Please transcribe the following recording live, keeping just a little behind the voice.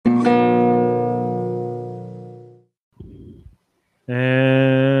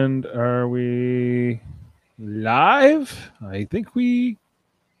And are we live? I think we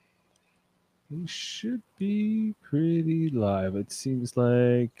should be pretty live. It seems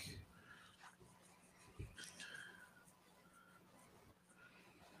like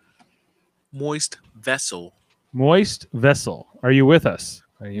Moist Vessel. Moist Vessel. Are you with us?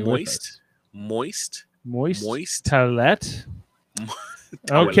 Are you with Moist? us? Moist? Moist Towelette? Towelette.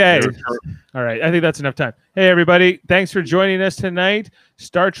 Okay. All right. I think that's enough time. Hey, everybody. Thanks for joining us tonight.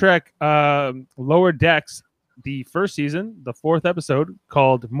 Star Trek Lower Decks, the first season, the 4th episode,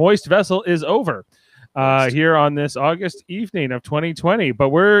 called Moist Vessel, is over here on this August evening of 2020. But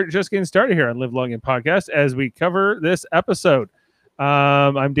we're just getting started here on Live Long and Podcast as we cover this episode.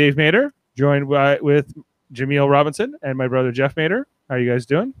 I'm Dave Mader, joined with Jameel Robinson and my brother Jeff Mader. How are you guys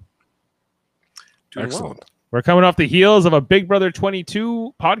doing? Excellent. Well. We're coming off the heels of a Big Brother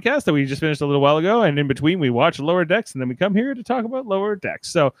 22 podcast that we just finished a little while ago. And in between, we watch Lower Decks, and then we come here to talk about Lower Decks.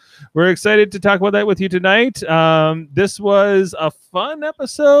 So we're excited to talk about that with you tonight. This was a fun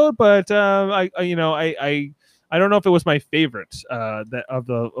episode, but I don't know if it was my favorite that of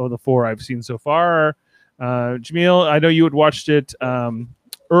the 4 I've seen so far. Jameel, I know you had watched it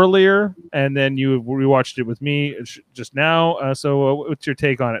earlier, and then you rewatched it with me just now. So what's your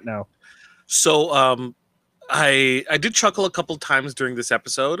take on it now? So, I did chuckle a couple times during this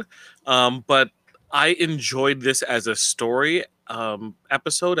episode, but I enjoyed this as a story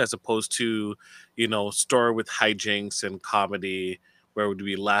episode as opposed to, story with hijinks and comedy where we'd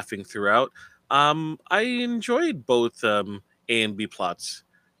be laughing throughout. I enjoyed both A and B plots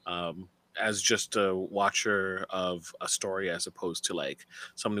as just a watcher of a story as opposed to like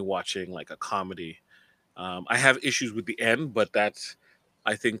somebody watching like a comedy. I have issues with the end, but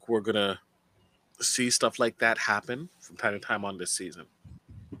I think we're going to see stuff like that happen from time to time on this season.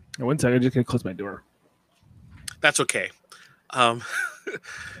 One second, I'm just gonna close my door. That's okay. The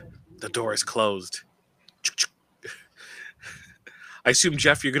door is closed. I assume,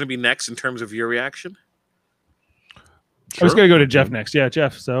 Jeff, you're going to be next in terms of your reaction. Sure. I was going to go to Jeff next. Yeah,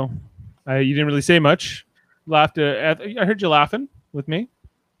 Jeff. So you didn't really say much. Laughed. I heard you laughing with me a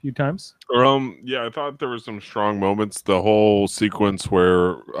few times. Yeah, I thought there were some strong moments. The whole sequence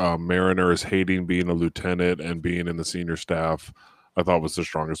where Mariner is hating being a lieutenant and being in the senior staff, I thought was the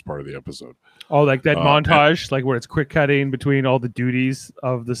strongest part of the episode. Oh, like that montage, like where it's quick cutting between all the duties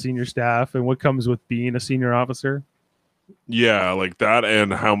of the senior staff and what comes with being a senior officer. Yeah, like that,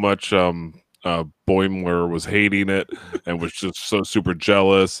 and how much Boimler was hating it and was just so super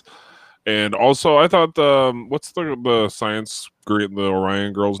jealous. And also, I thought what's the science great the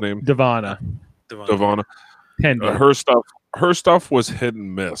Orion girl's name? Devana. Her stuff was hit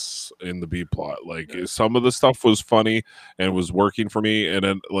and miss in the B plot. Like some of the stuff was funny and was working for me, and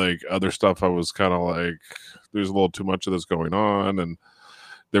then like other stuff I was kind of like, there's a little too much of this going on, and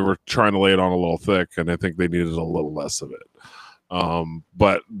they were trying to lay it on a little thick, and I think they needed a little less of it.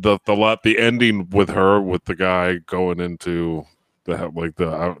 But the ending with her with the guy going into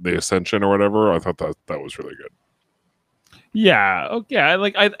the ascension or whatever, I thought that was really good. Yeah, okay.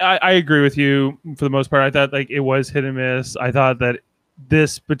 Like I agree with you for the most part. I thought like it was hit and miss. I thought that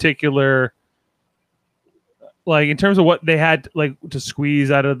this particular, like in terms of what they had like to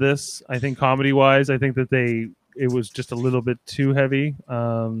squeeze out of this, I think comedy wise, I think that it was just a little bit too heavy.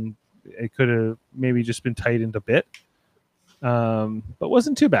 It could have maybe just been tightened a bit. But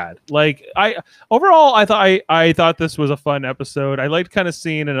wasn't too bad. Like I thought this was a fun episode. I liked kind of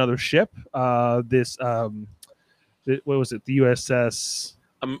seeing another ship. What was it? The USS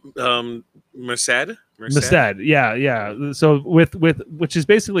Merced. Yeah. So with which is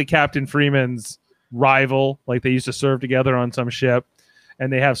basically Captain Freeman's rival. Like they used to serve together on some ship,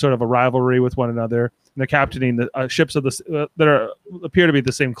 and they have sort of a rivalry with one another. And they're captaining the ships of the that appear to be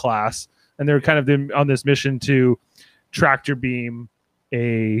the same class, and they're kind of on this mission to tractor beam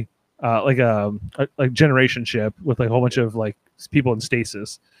a generation ship with like a whole bunch of like people in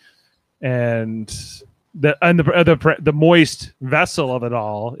stasis, and the moist vessel of it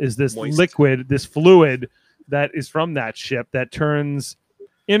all is this liquid, this fluid that is from that ship that turns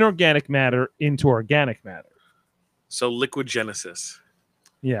inorganic matter into organic matter. So liquid Genesis.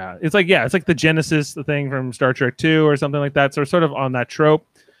 Yeah, it's like the Genesis, the thing from Star Trek 2 or something like that. So sort of on that trope.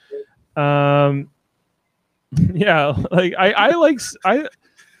 Yeah, like I thought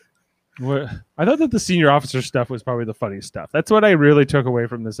that the senior officer stuff was probably the funniest stuff. That's what I really took away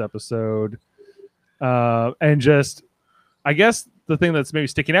from this episode. And just, I guess the thing that's maybe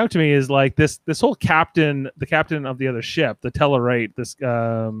sticking out to me is like this whole the captain of the other ship, the Tellarite, this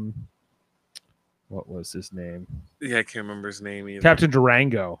what was his name? Yeah, I can't remember his name either. Captain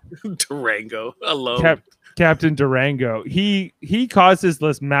Durango. Durango alone. Captain Durango, he causes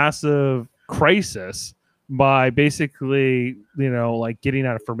this massive crisis by basically, like getting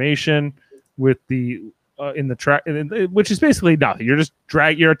out information with the in the track, which is basically nothing. You're just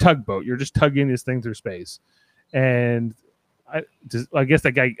you're a tugboat. You're just tugging this thing through space, and I guess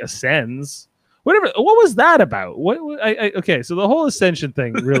that guy ascends. What was that about? Okay, so the whole ascension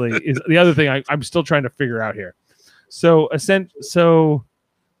thing really is the other thing I'm still trying to figure out here. So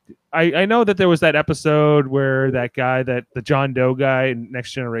I know that there was that episode where that guy, the John Doe guy in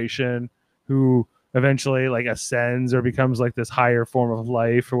Next Generation, who eventually like ascends or becomes like this higher form of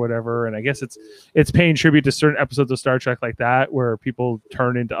life or whatever. And I guess it's paying tribute to certain episodes of Star Trek like that, where people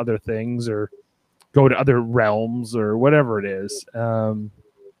turn into other things or go to other realms or whatever it is.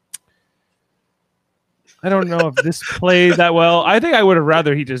 I don't know if this played that well. I think I would have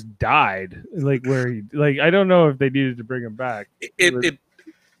rather he just died. I don't know if they needed to bring him back. It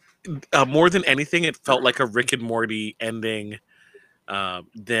more than anything, it felt like a Rick and Morty ending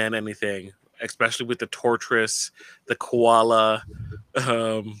than anything, especially with the tortoise, the koala,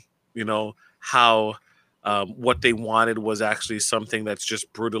 how what they wanted was actually something that's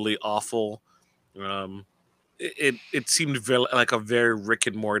just brutally awful. It seemed like a very Rick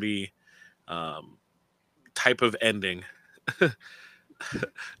and Morty type of ending.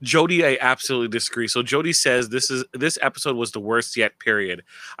 Jody, I absolutely disagree. So Jody says this episode was the worst yet, period.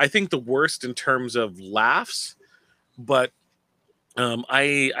 I think the worst in terms of laughs, but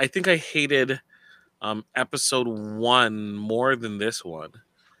I think I hated episode 1 more than this one.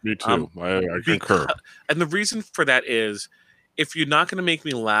 Me too. I concur. And the reason for that is, if you're not going to make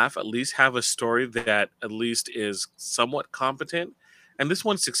me laugh, at least have a story that at least is somewhat competent. And this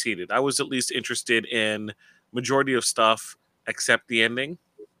one succeeded. I was at least interested in majority of stuff except the ending.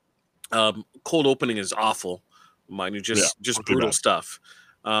 Cold opening is awful, mind you, just brutal stuff.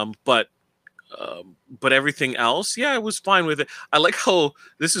 But everything else, I was fine with it. I like how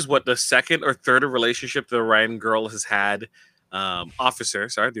this is what the second or third relationship the Orion girl has had.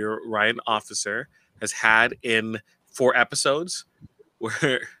 The Orion officer has had in 4 episodes.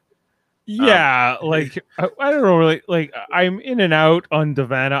 Where I don't know, really, like, I'm in and out on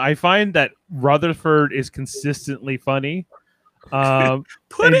Davana. I find that Rutherford is consistently funny. And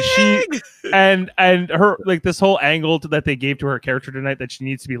her, like, this whole angle that they gave to her character tonight, that she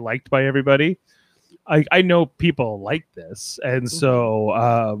needs to be liked by everybody. I know people like this, and so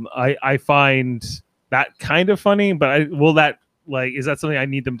I find that kind of funny. But is that something I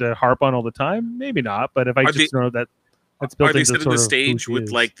need them to harp on all the time? Maybe not. But if I know that. Are they setting the stage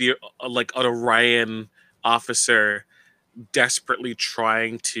with like an Orion officer desperately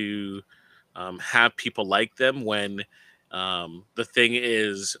trying to have people like them, when the thing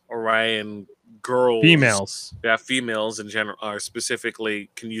is Orion girls, females in general, are specifically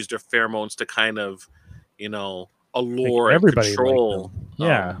can use their pheromones to kind of allure and control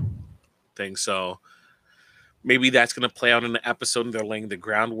things. So maybe that's going to play out in the episode, and they're laying the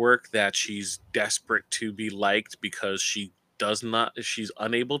groundwork that she's desperate to be liked because she's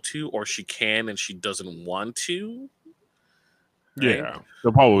unable to, or she can and she doesn't want to. Right? Yeah,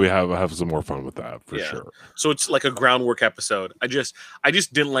 they'll probably have some more fun with that for sure. So it's like a groundwork episode. I just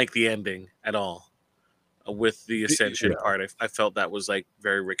didn't like the ending at all with the ascension part. I felt that was like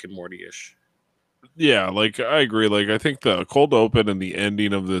very Rick and Morty-ish. Yeah, like I agree. Like I think the cold open and the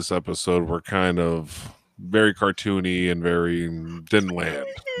ending of this episode were kind of very cartoony and very didn't land.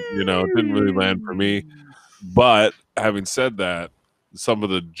 It didn't really land for me. But having said that, some of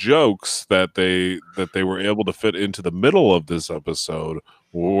the jokes that they were able to fit into the middle of this episode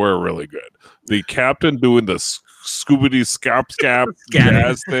were really good. The captain doing the Scooby-Doo scap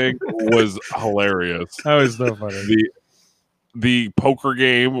jazz thing was hilarious. That was so funny. The poker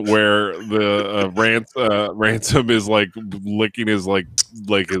game where the Ransom is like licking his like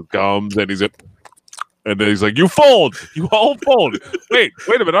his gums, and and then he's like, "You fold, you all fold." Wait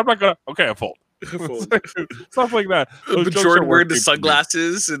a minute, I'm not gonna. Okay, I fold. Stuff like that. But Jordan wearing the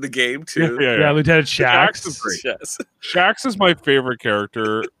sunglasses in the game too. Yeah. Lieutenant Shax is great. Yes. Shax is my favorite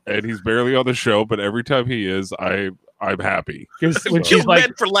character, and he's barely on the show, but every time he is, I'm happy. Because when she's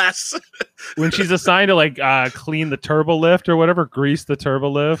like for less, when she's assigned to like clean the turbo lift or whatever, grease the turbo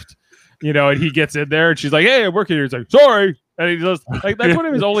lift, and he gets in there and she's like, "Hey, I'm working here." He's like, "Sorry." And he just like, that's one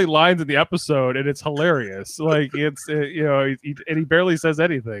of his only lines in the episode, and it's hilarious. Like it's and he barely says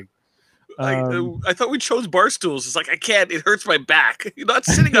anything. I thought we chose bar stools. It's like, I can't. It hurts my back. You're not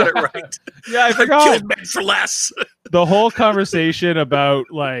sitting on it right. I forgot. Killed men for less. The whole conversation about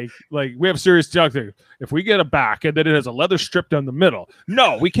like we have serious juggling. If we get a back and then it has a leather strip down the middle,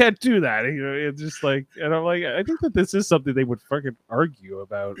 no, we can't do that. It's just like, and I'm like, I think that this is something they would fucking argue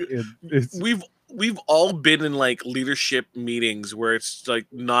about. we've all been in like leadership meetings where it's like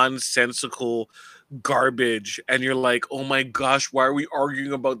nonsensical garbage, and you're like, oh my gosh, why are we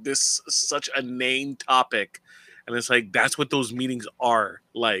arguing about this such a inane topic? And it's like that's what those meetings are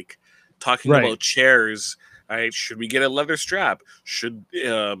like, talking Right. about chairs. Right? Should we get a leather strap? Should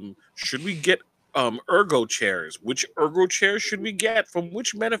we get ergo chairs? Which ergo chairs should we get from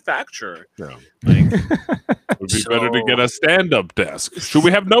which manufacturer? Yeah. Like, It would be better to get a stand-up desk. Should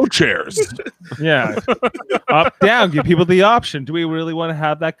we have no chairs? Yeah. Up, down, give people the option. Do we really want to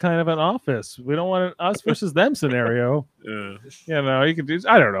have that kind of an office? We don't want an us versus them scenario. You know, you can do,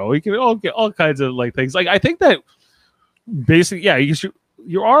 I don't know. You can all get all kinds of like things. Like, I think that basically, yeah,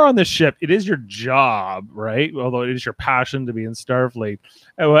 you are on the ship. It is your job, right? Although it is your passion to be in Starfleet.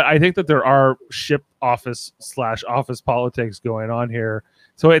 And I think that there are ship office / office politics going on here.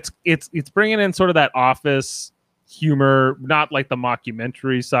 So it's bringing in sort of that office humor, not like the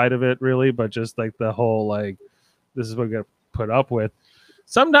mockumentary side of it, really, but just like the whole like, this is what we're gonna put up with.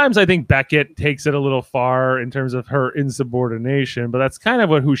 Sometimes I think Beckett takes it a little far in terms of her insubordination, but that's kind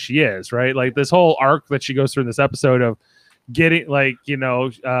of who she is, right? Like this whole arc that she goes through in this episode of getting like, you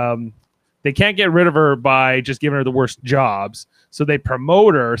know, they can't get rid of her by just giving her the worst jobs. So they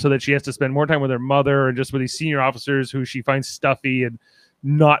promote her so that she has to spend more time with her mother and just with these senior officers who she finds stuffy and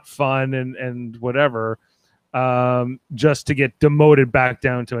not fun and whatever, just to get demoted back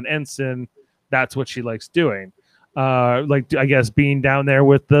down to an ensign. That's what she likes doing. Like, I guess being down there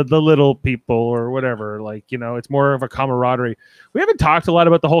with the little people or whatever, like, you know, it's more of a camaraderie. We haven't talked a lot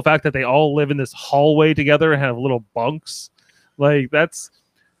about the whole fact that they all live in this hallway together and have little bunks. Like that's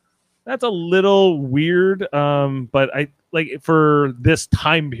a little weird. But I like for this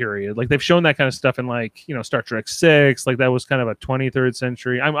time period, like they've shown that kind of stuff in like, you know, Star Trek 6, like that was kind of a 23rd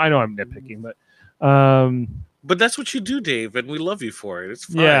century. I know I'm nitpicking, but that's what you do, Dave, and we love you for it. It's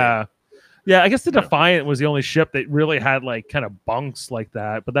fine. Yeah, I guess the Defiant was the only ship that really had like kind of bunks like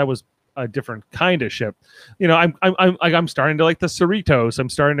that, but that was a different kind of ship. You know, I'm starting to like the Cerritos. I'm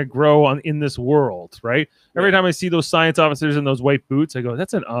starting to grow in this world, right? Every time I see those science officers in those white boots, I go,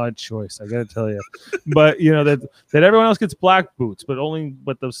 that's an odd choice, I gotta tell you. But you know that everyone else gets black boots, but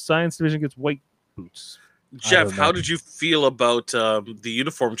the science division gets white boots. Jeff, how did you feel about the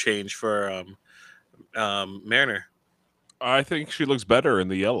uniform change for Mariner? I think she looks better in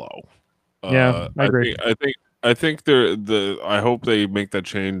the yellow. Yeah, I agree. I think I hope they make that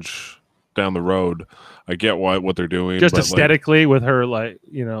change down the road. I get what they're doing. Just aesthetically, like, with her, like,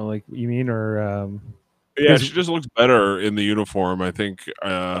 you know, like you mean, or yeah, she just looks better in the uniform. I think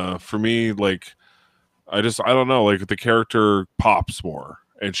for me, like, I don't know, like the character pops more,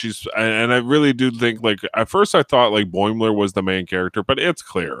 and I really do think, like, at first I thought like Boimler was the main character, but it's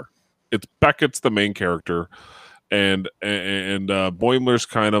clear it's Beckett's the main character. And Boimler's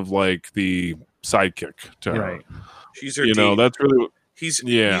kind of like the sidekick to her. Right. She's her dean. Know, that's really he's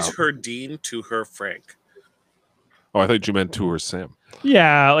her dean to her Frank. Oh, I thought you meant to her Sam.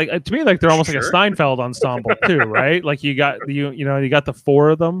 Yeah, like to me, like they're almost like a Steinfeld ensemble too, right? Like you got you got the four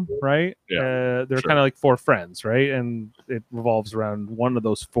of them, right? Yeah, they're kind of like four friends, right? And it revolves around one of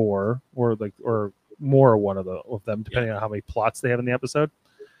those four, or more one of them, depending on how many plots they have in the episode.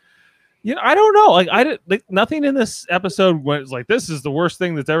 You know, I don't know. Like nothing in this episode was like, this is the worst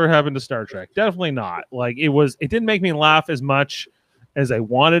thing that's ever happened to Star Trek. Definitely not. Like it didn't make me laugh as much as I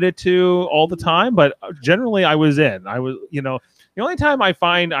wanted it to all the time, but generally I was in. I was, you know, the only time I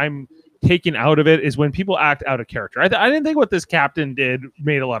find I'm taken out of it is when people act out of character. I didn't think what this captain did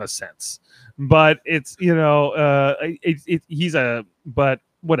made a lot of sense, but it's, you know, but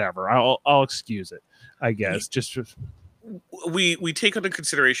whatever. I'll excuse it, I guess. We take into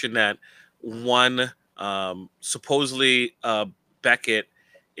consideration that one, supposedly Beckett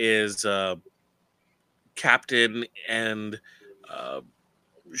is captain, and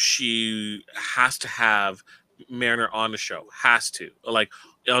she has to have Mariner on the show,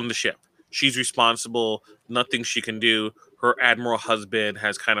 on the ship. She's responsible, nothing she can do. Her admiral husband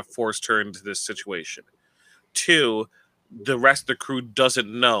has kind of forced her into this situation. 2, the rest of the crew doesn't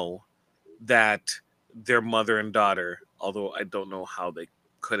know that their mother and daughter, although I don't know how they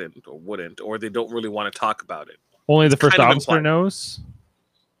couldn't or wouldn't, or they don't really want to talk about it. Only the first officer knows.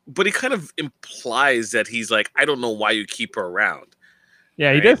 But he kind of implies that he's like, I don't know why you keep her around. Yeah,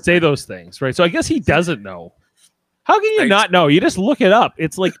 right? He did say those things, right? So I guess he doesn't know. How can you not know? You just look it up.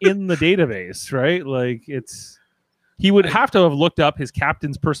 It's like in the database, right? Like he would have to have looked up his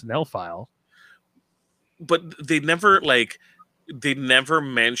captain's personnel file. But they never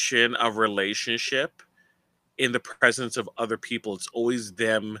mention a relationship in the presence of other people. It's always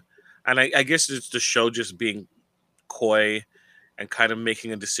them. And I guess it's the show just being coy and kind of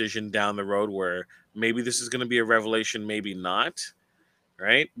making a decision down the road where maybe this is going to be a revelation, maybe not,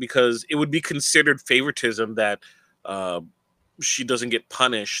 right? Because it would be considered favoritism that she doesn't get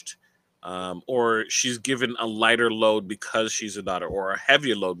punished, or she's given a lighter load because she's a daughter, or a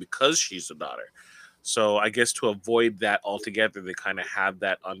heavier load because she's a daughter. So I guess to avoid that altogether, they kind of have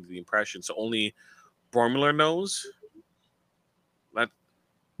that under the impression. So only Bormuller knows.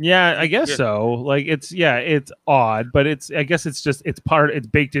 Yeah, I guess so. Like it's odd, but I guess it's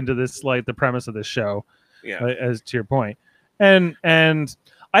baked into this, like the premise of this show. Yeah. As to your point. And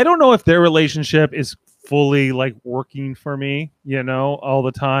I don't know if their relationship is fully like working for me, all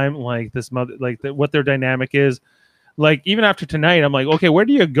the time. Like this mother, like what their dynamic is. Like even after tonight, I'm like, okay, where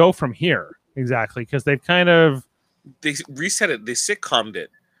do you go from here exactly? Because they've kind of reset it. They sitcomed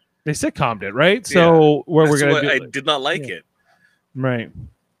it. Right? So where we're gonna I did not like it. Right.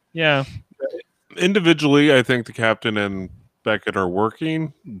 Yeah. Individually, I think the captain and Beckett are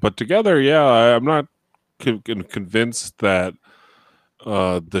working, but together, I'm not convinced that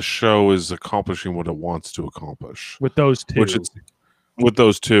the show is accomplishing what it wants to accomplish with those two.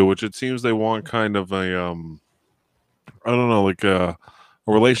 Which it seems they want kind of a I don't know, like a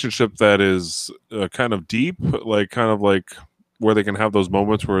relationship that is kind of deep, like kind of like where they can have those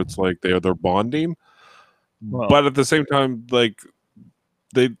moments where it's like they're bonding, but at the same time, like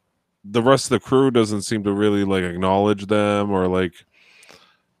the rest of the crew doesn't seem to really like acknowledge them or like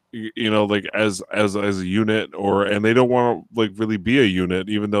like as a unit, and they don't want to like really be a unit,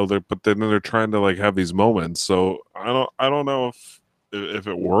 even though they're trying to like have these moments. So I don't know if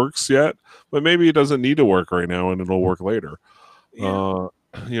it works yet, but maybe it doesn't need to work right now and it'll work later. So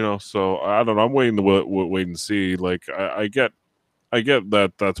I don't know. I'm waiting to wait and see. Like I get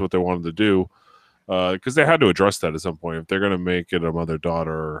that that's what they wanted to do, because they had to address that at some point. If they're going to make it a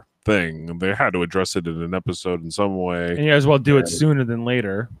mother-daughter thing, they had to address it in an episode in some way. And you as well do it sooner than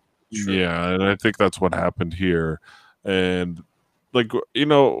later. True. Yeah, and I think that's what happened here. And like,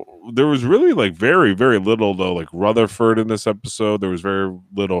 there was really like very, very little though, like Rutherford in this episode. There was very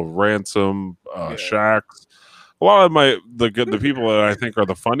little Ransom, Shax. A lot of the people that I think are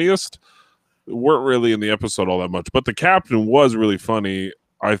the funniest weren't really in the episode all that much. But the captain was really funny,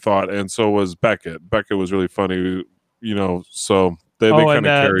 I thought, and so was Beckett. Beckett was really funny, so they kind of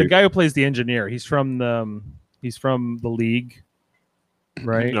carried. The guy who plays the engineer, he's from the League,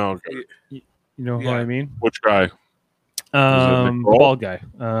 right? No, okay. You know who I mean? Which guy? The bald guy.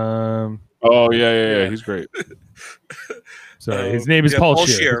 Oh yeah, he's great. Sorry, his name is Paul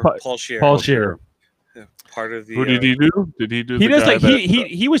Scheer. Paul Scheer. Yeah, part of the. Who did he do? Did he do? He does like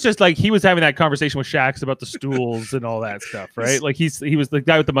he was just like he was having that conversation with Shax about the stools and all that stuff, right? Like he was the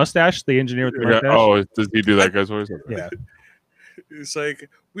guy with the mustache, the engineer with the mustache. Oh, does he do that guy's voice? Yeah. It's like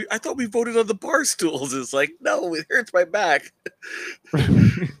I thought we voted on the bar stools. It's like, no, it hurts my back.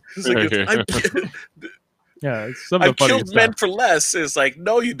 It's like yeah, it's some of the I killed stuff. men for less. It's like,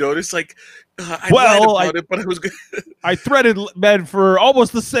 no, you don't. It's like, I lied about it, but I was good. I threaded men for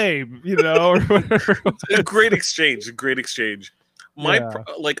almost the same, or whatever. A great exchange.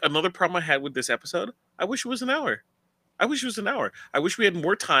 Another problem I had with this episode, I wish it was an hour. I wish we had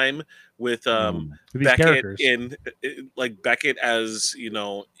more time with Beckett Beckett as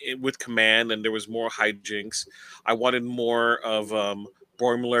with command, and there was more hijinks. I wanted more of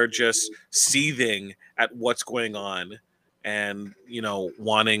Bormuller just seething at what's going on, and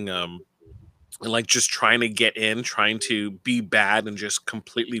wanting like just trying to get in, trying to be bad, and just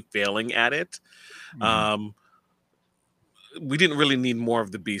completely failing at it. We didn't really need more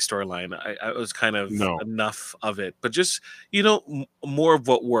of the B storyline. I was kind of enough of it, but just more of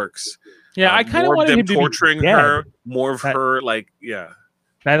what works. Yeah, I kind of wanted him to torturing be her, more of her, like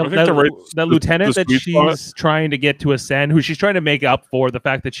that lieutenant that she's trying to get to ascend, who she's trying to make up for the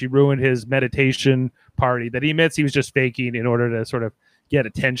fact that she ruined his meditation party. That he admits he was just faking in order to sort of get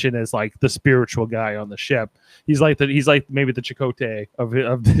attention as like the spiritual guy on the ship. He's like maybe the Chakotay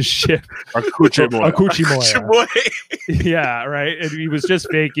of this ship. Akuchimoya. Yeah, right. And he was just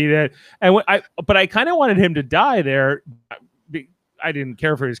faking it. And but I kind of wanted him to die there. I didn't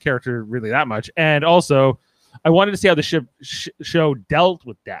care for his character really that much, and also I wanted to see how the show dealt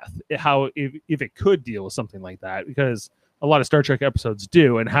with death, how if it could deal with something like that, because a lot of Star Trek episodes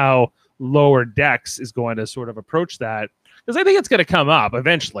do, and how Lower Decks is going to sort of approach that. Because I think it's going to come up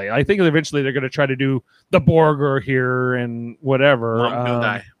eventually. I think eventually they're going to try to do the Borg here and whatever.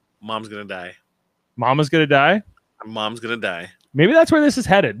 Mom's gonna die. Mama's going to die? Mom's gonna die. maybe that's where this is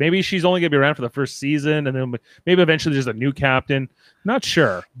headed. Maybe she's only going to be around for the first season, and then maybe eventually there's a new captain. Not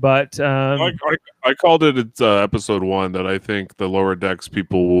sure, but I called it episode 1 that I think the lower decks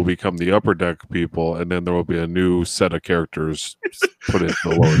people will become the upper deck people, and then there will be a new set of characters put in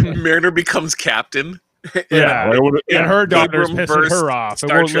the lower deck. Mariner becomes captain. Yeah, and her daughter's Abram pissing versus her off. Star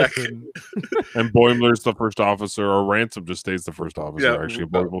It won't Trek. listen. And Boimler's the first officer, or Ransom just stays the first officer. Yeah. Actually,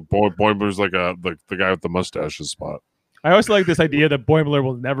 Boimler's like the guy with the mustaches spot. I also like this idea that Boimler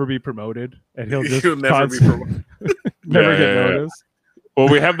will never be promoted, and he'll just He'll never be constantly- never Yeah, get yeah, yeah. noticed. Well,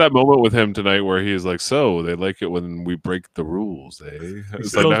 we have that moment with him tonight where he's like, "So they like it when we break the rules, eh?" He It's like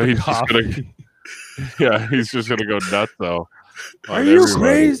spills now the he's just gonna, coffee. yeah, he's just gonna go nuts though. Are on you everybody.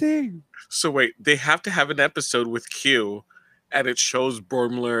 crazy? So wait, they have to have an episode with Q, and it shows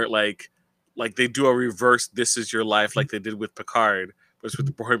Boimler like they do a reverse "This Is Your Life" like they did with Picard, but it's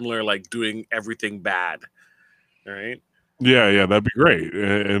with Boimler like doing everything bad. All right. Yeah, that'd be great,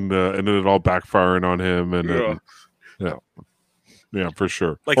 and then it all backfiring on him, and yeah, for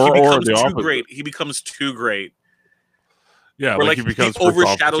sure. Like he becomes the too opposite. great. He becomes too great. Yeah, Or like like he becomes first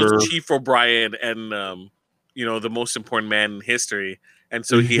overshadows officer. Chief O'Brien and the most important man in history, and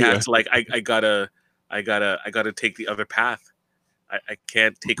so he Yeah. has to like I gotta take the other path. I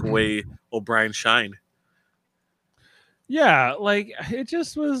can't take away O'Brien's shine. Yeah, like it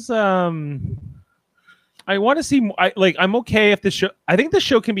just was. I want to see. I'm okay if the show. I think the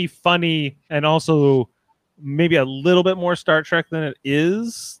show can be funny and also maybe a little bit more Star Trek than it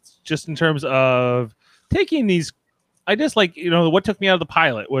is, just in terms of taking these. I just like what took me out of the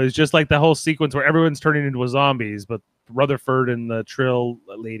pilot was just like the whole sequence where everyone's turning into zombies, but Rutherford and the Trill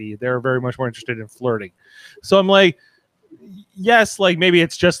lady, they're very much more interested in flirting. So I'm like, yes, like maybe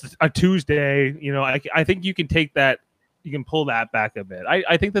it's just a Tuesday. I think you can take that. You can pull that back a bit.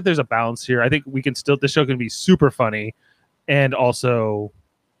 I think that there's a balance here. I think we can still, the show can be super funny and also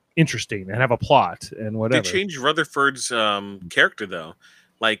interesting and have a plot and whatever. They changed Rutherford's character though.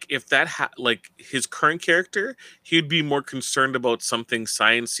 Like if that like his current character, he'd be more concerned about something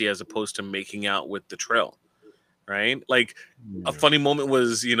sciencey as opposed to making out with the Trill, right? Like a funny moment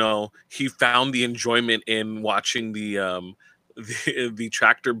was he found the enjoyment in watching the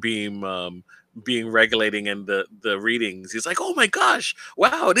tractor beam being regulating and the readings. He's like, oh my gosh,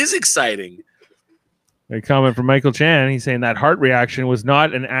 wow, it is exciting. A comment from Michael Chan. He's saying that heart reaction was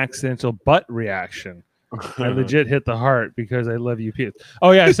not an accidental butt reaction. I legit hit the heart because I love you, Pete.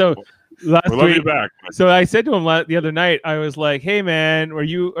 Oh yeah, so last We love week, you back. so I said to him the other night, I was like, "Hey man, are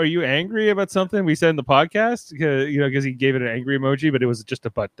you angry about something we said in the podcast?" Because he gave it an angry emoji, but it was just a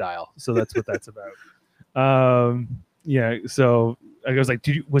butt dial. So that's what that's about. Yeah. So I was like,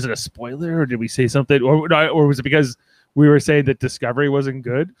 was it a spoiler or did we say something, or was it because we were saying that Discovery wasn't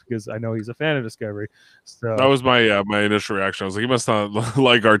good? Because I know he's a fan of Discovery. So That was my my initial reaction. I was like, he must not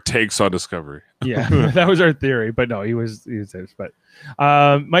like our takes on Discovery. yeah, that was our theory. But no, he was but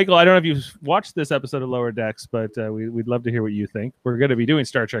Michael, I don't know if you've watched this episode of Lower Decks, but we'd love to hear what you think. We're going to be doing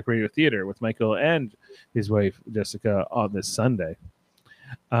Star Trek Radio Theater with Michael and his wife Jessica on this Sunday.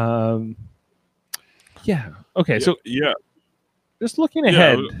 Yeah. Okay. So yeah, just looking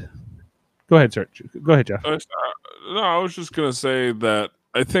ahead. Go ahead, sir. Go ahead, Jeff. no, I was just gonna say that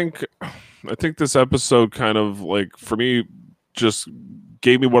I think this episode kind of like for me just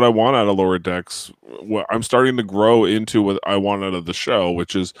gave me what I want out of Lower Decks. I'm starting to grow into what I want out of the show,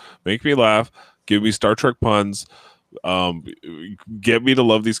 which is make me laugh, give me Star Trek puns, get me to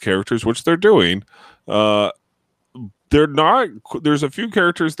love these characters, which they're doing. They're not. There's a few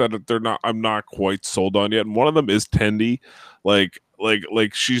characters that they're not. I'm not quite sold on yet, and one of them is Tendi. Like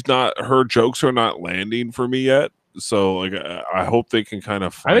she's not. Her jokes are not landing for me yet. So like I hope they can kind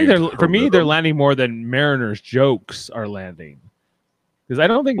of. I think they're landing more than Mariner's jokes are landing. Because I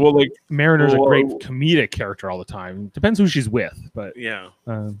don't think Mariner's a great comedic character all the time. Depends who she's with, but yeah.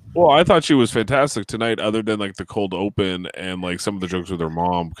 Well, I thought she was fantastic tonight. Other than like the cold open and like some of the jokes with her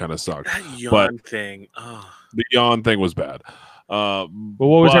mom kind of sucked. That yawn thing. Oh. The yawn thing was bad. Well,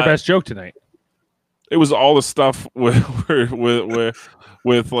 what was her best joke tonight? It was all the stuff with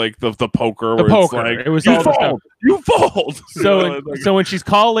like the poker. The where poker. It's like, it was you all the stuff. You fold. So when she's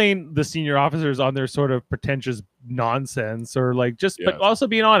calling the senior officers on their sort of pretentious nonsense, or like but also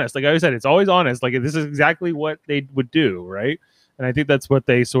being honest. Like I said, it's always honest. Like this is exactly what they would do, right? And I think that's what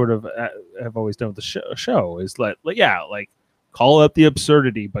they sort of have always done with the show is like call out the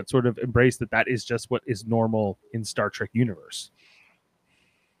absurdity, but sort of embrace that is just what is normal in Star Trek universe.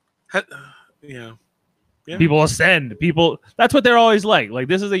 Yeah. People ascend. That's what they're always like. Like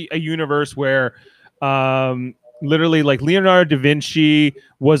this is a universe where literally like Leonardo da Vinci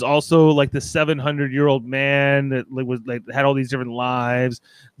was also like the 700-year-old man that was like had all these different lives.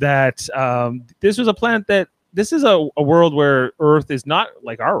 That this was a planet that this is a world where Earth is not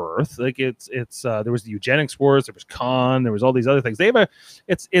like our Earth. Like it's there was the eugenics wars, there was Khan, there was all these other things. They have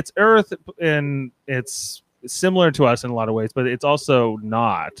it's Earth, and it's similar to us in a lot of ways, but it's also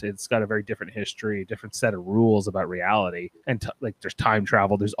not. It's got a very different history, different set of rules about reality, and like there's time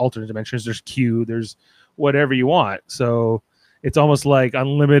travel, there's alternate dimensions, there's Q, there's whatever you want. So it's almost like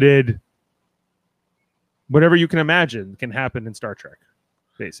unlimited. Whatever you can imagine can happen in Star Trek.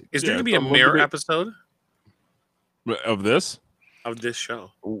 Basically, is there going to be a mirror episode of this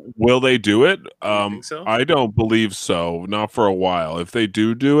show? Will they do it? Think so? I don't believe so. Not for a while. If they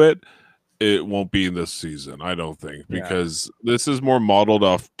do it, it won't be in this season, I don't think, because this is more modeled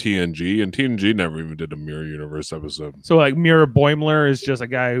off TNG, and TNG never even did a Mirror Universe episode. So like Mira Boimler is just a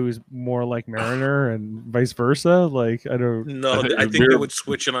guy who's more like Mariner, and vice versa. Like I don't. No, I think they would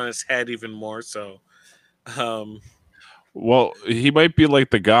switch it on his head even more so. Well, he might be like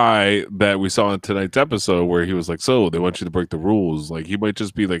the guy that we saw in tonight's episode where he was like, so they want you to break the rules. Like he might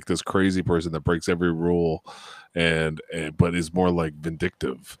just be like this crazy person that breaks every rule and but is more like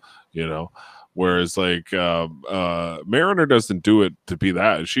vindictive, you know. Whereas like Mariner doesn't do it to be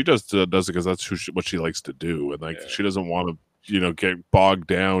that. She does it because that's what she likes to do, and like she doesn't want to, you know, get bogged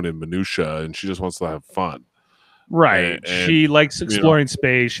down in minutia, and she just wants to have fun. Right. And she likes exploring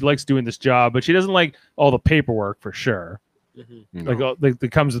space. She likes doing this job, but she doesn't like all the paperwork for sure. Mm-hmm. Like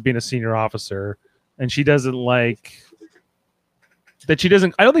that comes with being a senior officer, and she doesn't like that. She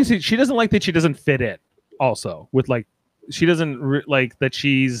doesn't. I don't think she doesn't like that. She doesn't fit in. Also, with like, she doesn't like that.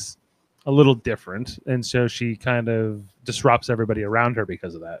 She's a little different, and so she kind of disrupts everybody around her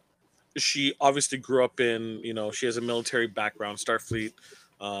because of that. She obviously grew up in, you know, she has a military background, Starfleet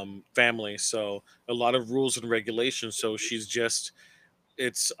family, so a lot of rules and regulations. So she's just,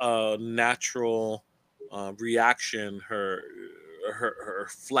 it's a natural reaction. Her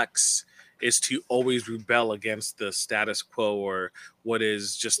flex is to always rebel against the status quo or what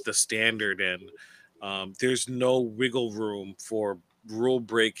is just the standard, and there's no wiggle room for rule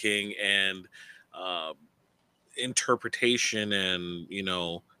breaking and interpretation and, you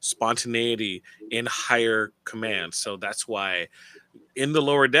know, spontaneity in higher command. So that's why in the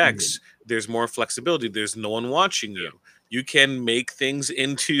lower decks there's more flexibility. There's no one watching you. You can make things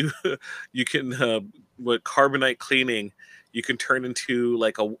into you can with carbonite cleaning, you can turn into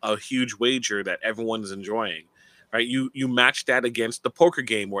like a huge wager that everyone's enjoying. Right, you match that against the poker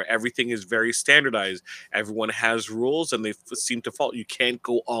game where everything is very standardized. Everyone has rules, and they seem to fall. You can't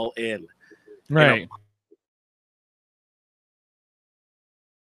go all in. Right. You know?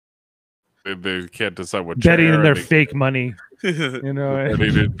 They can't decide what betting in their fake money. You know,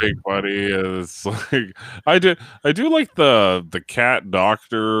 they did fake money. It's like I do like the cat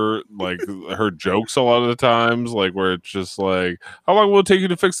doctor, like her jokes a lot of the times, like where it's just like, how long will it take you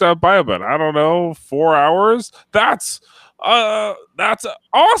to fix that biomed? I don't know, 4 hours. That's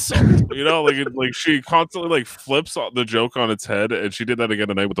awesome. You know, like she constantly like flips the joke on its head, and she did that again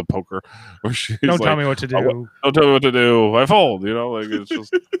tonight with the poker, where she's don't like, tell me what to do. Don't tell me what to do. I fold. You know, like it's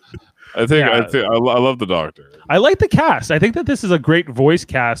just. I love the Doctor. I like the cast. I think that this is a great voice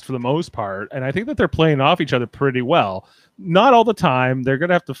cast for the most part, and I think that they're playing off each other pretty well. Not all the time. They're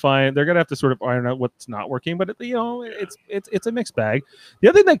gonna have to sort of iron out what's not working, but you know, it's a mixed bag. The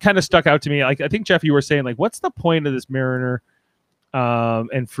other thing that kind of stuck out to me, like I think Jeff, you were saying, like, what's the point of this Mariner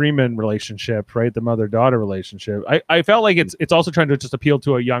and Freeman relationship, right? The mother-daughter relationship. I felt like it's also trying to just appeal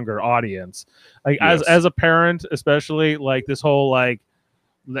to a younger audience, like as a parent, especially, like this whole like.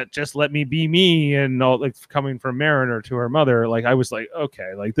 Let me be me, and all, like coming from Mariner to her mother, like I was like,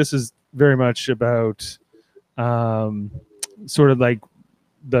 okay, like this is very much about sort of like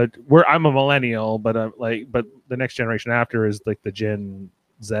I'm a millennial, but but the next generation after is like the Gen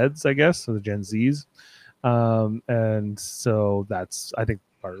Zs, I guess, or the Gen Zs, and so that's, I think,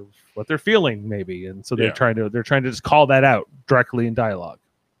 part of what they're feeling maybe, and so they're trying to just call that out directly in dialogue.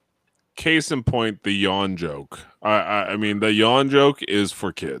 Case in point, the yawn joke. I mean, the yawn joke is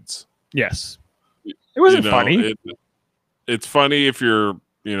for kids. Yes. It wasn't funny. It's funny if you're,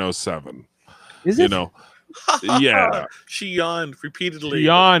 7. Is it? Yeah. She yawned repeatedly. She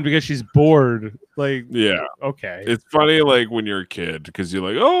yawned because she's bored. Like, yeah. Okay. It's funny, like, when you're a kid, because you're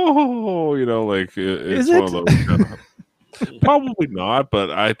like, oh, like, it's one of those. Probably not, but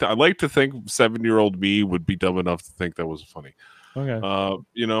I like to think 7-year-old me would be dumb enough to think that was funny. Okay.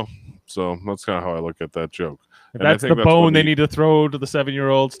 So that's kind of how I look at that joke. If that's the bone they need to throw to the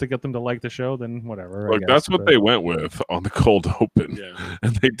 7-year-olds to get them to like the show, then whatever. Look, that's what they went with on the cold open. Yeah.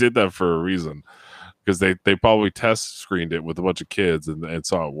 And they did that for a reason. because they probably test screened it with a bunch of kids and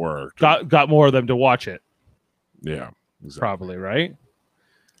saw it worked. Got more of them to watch it. Yeah, exactly. Probably, right?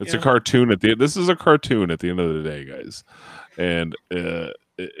 It's a cartoon this is a cartoon at the end of the day, guys. And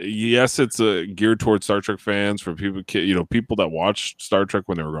yes, it's geared towards Star Trek fans, for people, people that watched Star Trek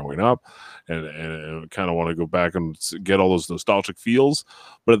when they were growing up and kind of want to go back and get all those nostalgic feels.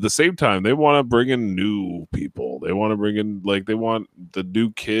 But at the same time, they want to bring in new people. They want to bring in, they want the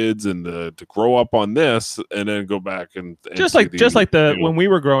new kids and to grow up on this and then go back and just like when we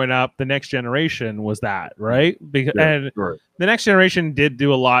were growing up, the Next Generation was that, right? And right. The Next Generation did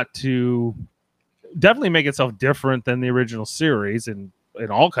do a lot to definitely make itself different than the original series in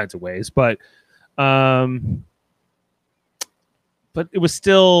all kinds of ways, but it was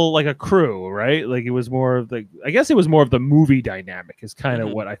still like a crew, right? Like it was more of the movie dynamic is kind of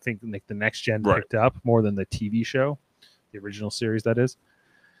what I think like the Next Gen picked up more than the TV show, the original series, that is.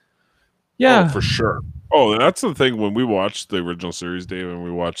 Yeah, for sure. Oh, that's the thing. When we watched the original series, Dave, and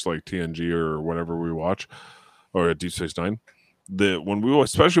we watched like TNG or whatever we watch, or Deep Space Nine,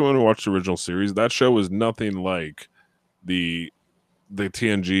 especially when we watched the original series, that show was nothing like the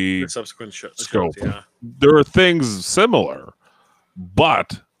TNG subsequent scope. Shows, yeah. There are things similar,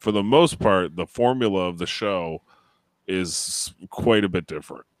 but for the most part, the formula of the show is quite a bit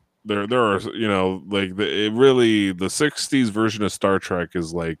different. There are, the 60s version of Star Trek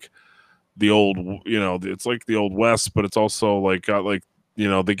is like the old, it's like the old West, but it's also like got like,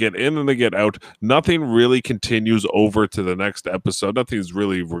 they get in and they get out. Nothing really continues over to the next episode. Nothing's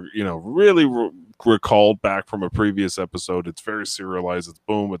really, recalled back from a previous episode. It's very serialized. It's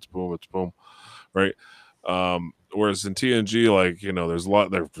boom, it's boom, it's boom, right? Whereas in TNG, there's a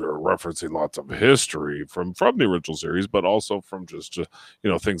lot. They're referencing lots of history from the original series, but also from just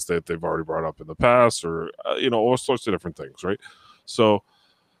things that they've already brought up in the past, or all sorts of different things, right? So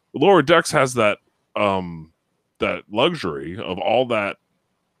Lower Decks has that that luxury of all that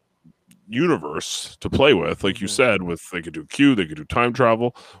universe to play with, like you said, they could do Q, they could do time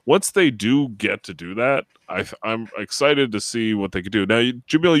travel. Once they do get to do that, I'm excited to see what they could do. Now,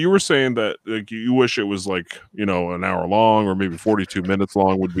 Jamil, you were saying that you wish it was an hour long, or maybe 42 minutes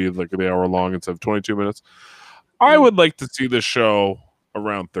long would be like the hour long instead of 22 minutes. I would like to see this show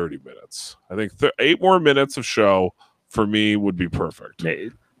around 30 minutes. I think 8 more minutes of show for me would be perfect.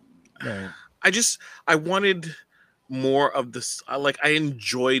 Right. I wanted more of this. I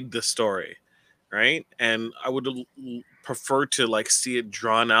enjoyed the story, right? And I would prefer to see it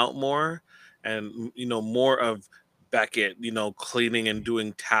drawn out more, and more of Beckett, cleaning and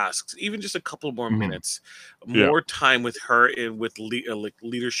doing tasks, even just a couple more minutes, more time with her and with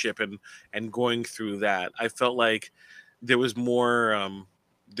leadership and going through that. I felt like there was more.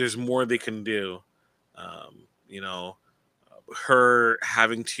 There's more they can do. Her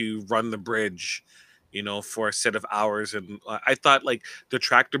having to run the bridge, for a set of hours. And I thought the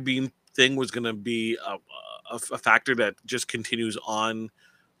tractor beam thing was going to be a factor that just continues on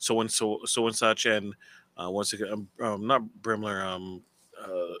so and such. And once again, not Brimler,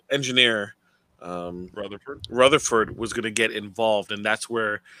 engineer, Rutherford was going to get involved. And that's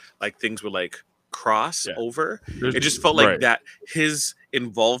where things would cross over. It just felt like that his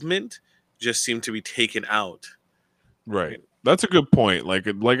involvement just seemed to be taken out. Right. That's a good point. Like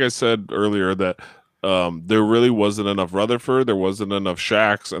I said earlier, that there really wasn't enough Rutherford, there wasn't enough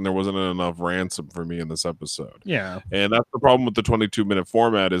Shax, and there wasn't enough Ransom for me in this episode. Yeah. And that's the problem with the 22-minute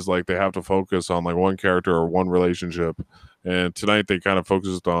format, is they have to focus on one character or one relationship. And tonight they kind of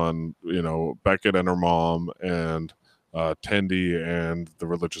focused on, Beckett and her mom, and Tendi and the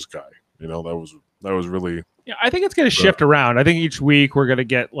religious guy. That was really... Yeah, I think it's going to shift around. I think each week we're going to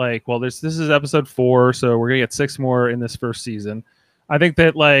get this is episode 4, so we're going to get 6 more in this first season. I think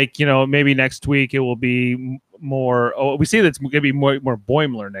that maybe next week it will be more. Oh, we see that it's going to be more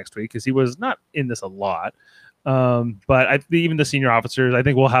Boimler next week, because he was not in this a lot. But even the senior officers, I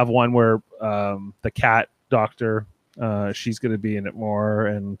think we'll have one where the cat doctor, she's going to be in it more,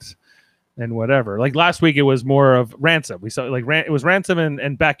 and whatever. Like last week, it was more of Ransom. We saw it was Ransom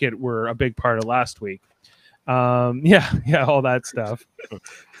and Beckett were a big part of last week. Yeah, all that stuff.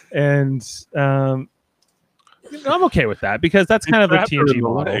 And I'm okay with that, because that's kind of the TNG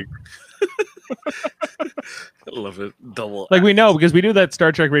model. I love it. Double. We know, because we do that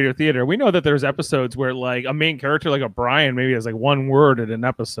Star Trek Radio Theater. We know that there's episodes where a main character like O'Brien maybe has one word in an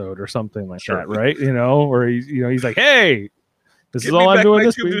episode or something like that, right? Or he's like, "Hey, this is all I'm doing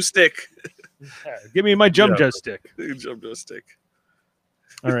this week. Stick. Yeah, give me my jump stick." Jump stick.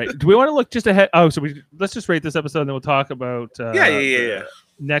 All right. Do we want to look just ahead? Oh, so let's just rate this episode, and then we'll talk about yeah.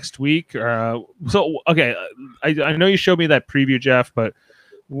 Next week. So okay, I know you showed me that preview, Jeff, but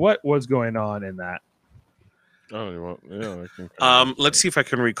what was going on in that? Oh, you want? Yeah, I can. Let's see if I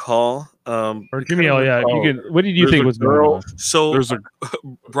can recall. Or Jamil, yeah. Oh, You can. What did you there's think a was going girl- on? So There's a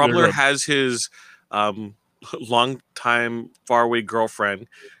Brubler go. has his long-time faraway girlfriend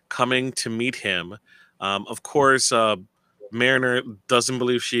coming to meet him. Of course, Mariner doesn't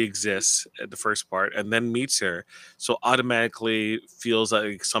believe she exists at the first part, and then meets her, so automatically feels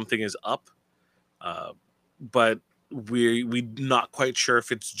like something is up. But we not quite sure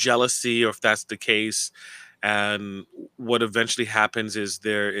if it's jealousy or if that's the case. And what eventually happens is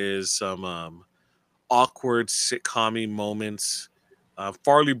there is some awkward sitcom moments,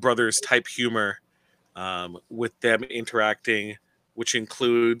 Farley Brothers type humor with them interacting, which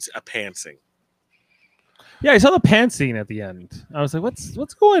includes a pantsing. Yeah, I saw the pants scene at the end. I was like,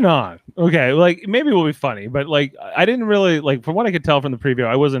 what's going on? Okay, like maybe it will be funny, but like I didn't really like from what I could tell from the preview,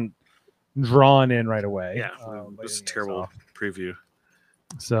 I wasn't drawn in right away. Yeah, by it was a anything I terrible saw. preview.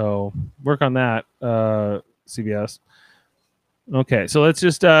 So work on that, CBS. Okay, so let's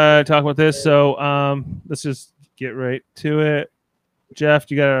just talk about this. So let's just get right to it. Jeff,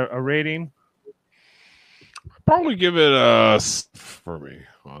 you got a rating? Probably give it a for me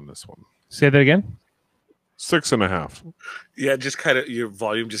on this one. Say that again. 6.5. Yeah, just kind of your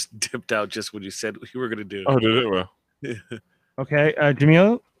volume just dipped out just when you said you were gonna do. Oh, did it? Well, Okay,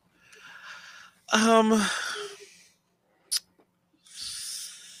 Jamil. I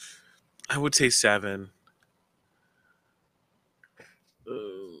would say 7.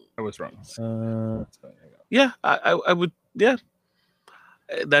 I was wrong. Yeah, I would. Yeah,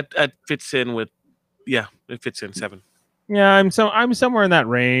 that fits in with. Yeah, it fits in 7. Yeah, I'm somewhere in that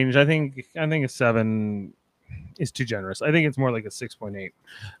range. I think a 7 is too generous. I think it's more like a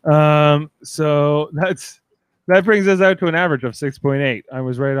 6.8. So that brings us out to an average of 6.8. I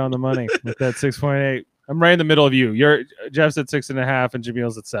was right on the money with that 6.8. I'm right in the middle of you. Jeff's at 6.5 and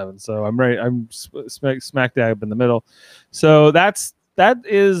Jamil's at 7. So I'm right. I'm smack dab in the middle. So that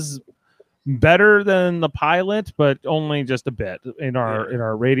is better than the pilot, but only just a bit in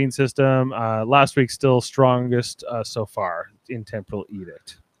our rating system. Last week still strongest so far in Temporal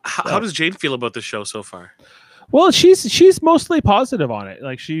Edict. How does Jane feel about the show so far? Well, she's mostly positive on it.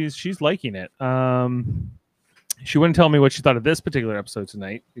 Like she's liking it. She wouldn't tell me what she thought of this particular episode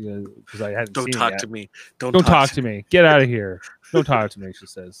tonight because I hadn't Don't seen talk it yet. to me. Don't talk to me. Get out of here. Don't talk to me, she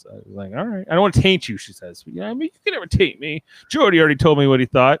says. I was like, all right. I don't want to taint you, she says. But, yeah, I mean, you can never taint me. Jody already told me what he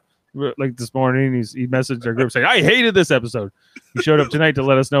thought. Like this morning, he messaged our group saying, I hated this episode. He showed up tonight to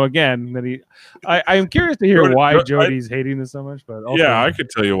let us know again. And then I'm curious to hear why Jody's hating this so much. But also, yeah, I could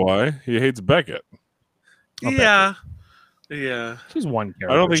tell you why. He hates Beckett. Yeah. Yeah. She's one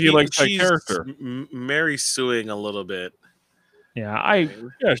character. I don't think he likes that she's character. Mary suing a little bit. Yeah, Yeah, she's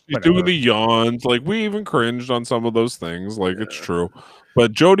whatever. doing the yawns. Like, we even cringed on some of those things. Like, it's true.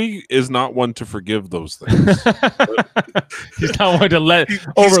 But Jody is not one to forgive those things. He's not one to let He's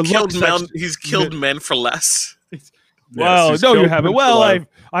overlook killed such. He's killed men for less. Well, Yes, no, he's you killed haven't. men Well, for life.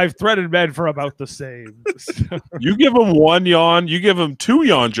 I've threatened men for about the same. You give him one yawn, you give him 2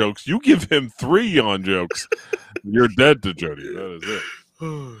 yawn jokes, you give him 3 yawn jokes. You're dead to Jody. That is it.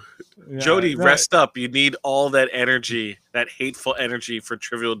 Yeah, Jody, right. rest up. You need all that energy, that hateful energy for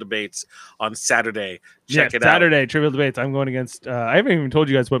Trivial Debates on Saturday. Check it Saturday, Trivial Debates. I'm going against. I haven't even told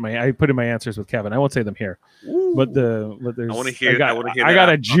you guys what I put in my answers with Kevin. I won't say them here. out. But there's. I want to hear. I want to hear.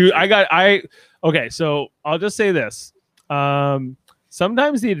 I got that. Okay, so I'll just say this.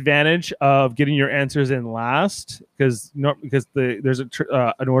 Sometimes the advantage of getting your answers in last, there's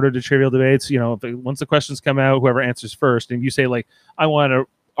an order to Trivial Debates. You know, once the questions come out, whoever answers first, and you say like, I want to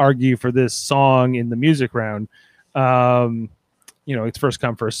argue for this song in the music round, it's first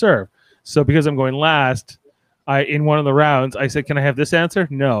come first serve. So because I'm going last, in one of the rounds I said, can I have this answer?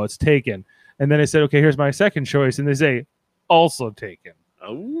 No, it's taken. And then I said, okay, here's my second choice, and they say also taken.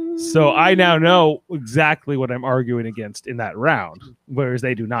 Oh. So I now know exactly what I'm arguing against in that round, whereas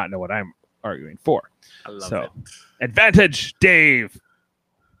they do not know what I'm arguing for. I love So, it. advantage, Dave.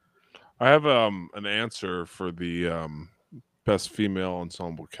 I have an answer for the best female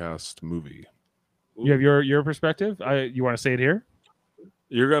ensemble cast movie. You have your perspective. You want to say it here?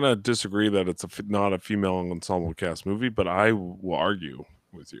 You're gonna disagree that it's not a female ensemble cast movie, but I will argue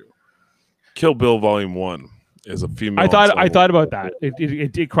with you. Kill Bill Volume 1 is a female. I ensemble. thought about that.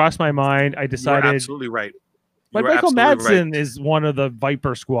 It crossed my mind. I You're decided. absolutely right. But You're Michael absolutely Madsen is one of the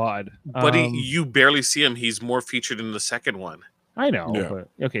Viper Squad. But you barely see him. He's more featured in the second one. I know. Yeah. But,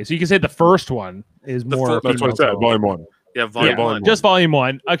 okay, so you can say the first one is more. That's what I said. female Volume 1. Yeah, Volume Volume 1. one. Just volume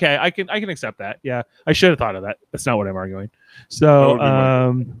 1. Okay, I can accept that. Yeah, I should have thought of that. That's not what I'm arguing. That So, would be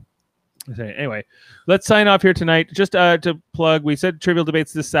my- Anyway, let's sign off here tonight. Just to plug, we said Trivial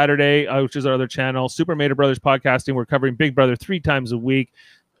Debates this Saturday, which is our other channel, Super Mater Brothers Podcasting. We're covering Big Brother 3 times a week,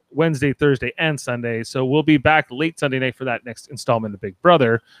 Wednesday, Thursday, and Sunday. So we'll be back late Sunday night for that next installment of Big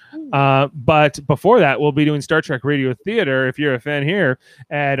Brother. But before that, we'll be doing Star Trek Radio Theater, if you're a fan here.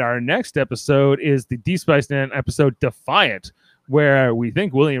 And our next episode is the Deep Space Nine episode Defiant, where we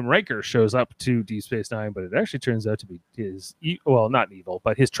think William Riker shows up to Deep Space Nine, but it actually turns out to be his, not evil,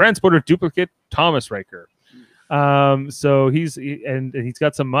 but his transporter duplicate, Thomas Riker. So he's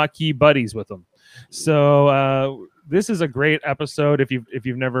got some Maquis buddies with him. So this is a great episode. If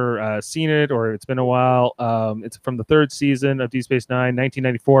you've never seen it or it's been a while, it's from the 3rd season of Deep Space Nine,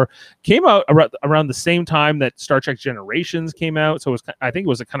 1994. Came out around the same time that Star Trek Generations came out. So I think it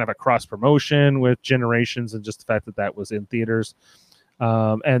was a kind of a cross promotion with Generations, and just the fact that was in theaters,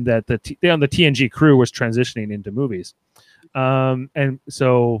 and that the TNG crew was transitioning into movies. And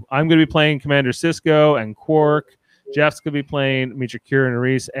so I'm going to be playing Commander Sisko and Quark. Jeff's going to be playing Mitra Kieran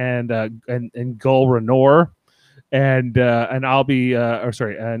Reese and Gul Renor. And I'll be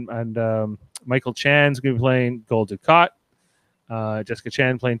Michael Chan's going to be playing Gul Dukat. Jessica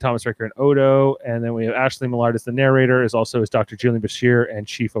Chan playing Thomas Riker and Odo. And then we have Ashley Millard as the narrator, as also as Dr. Julian Bashir and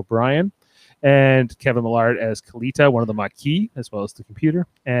Chief O'Brien. And Kevin Millard as Kalita, one of the Maquis, as well as the computer.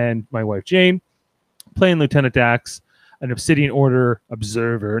 And my wife Jane playing Lieutenant Dax, an Obsidian Order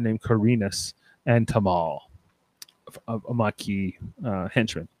observer named Corinus, and Tamal, a Maquis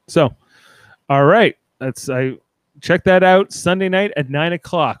henchman. So, all right. Check that out Sunday night at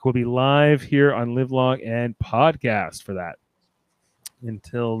 9:00. We'll be live here on Livelong and podcast for that.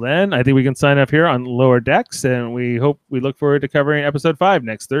 Until then, I think we can sign up here on Lower Decks, and we look forward to covering episode 5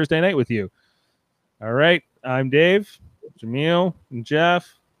 next Thursday night with you. All right. I'm Dave, Jamil, and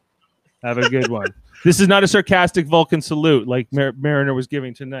Jeff. Have a good one. This is not a sarcastic Vulcan salute like Mariner was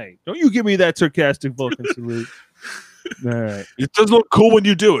giving tonight. Don't you give me that sarcastic Vulcan salute. All right. It does look cool when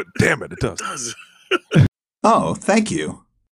you do it. Damn it, it does. Oh, thank you.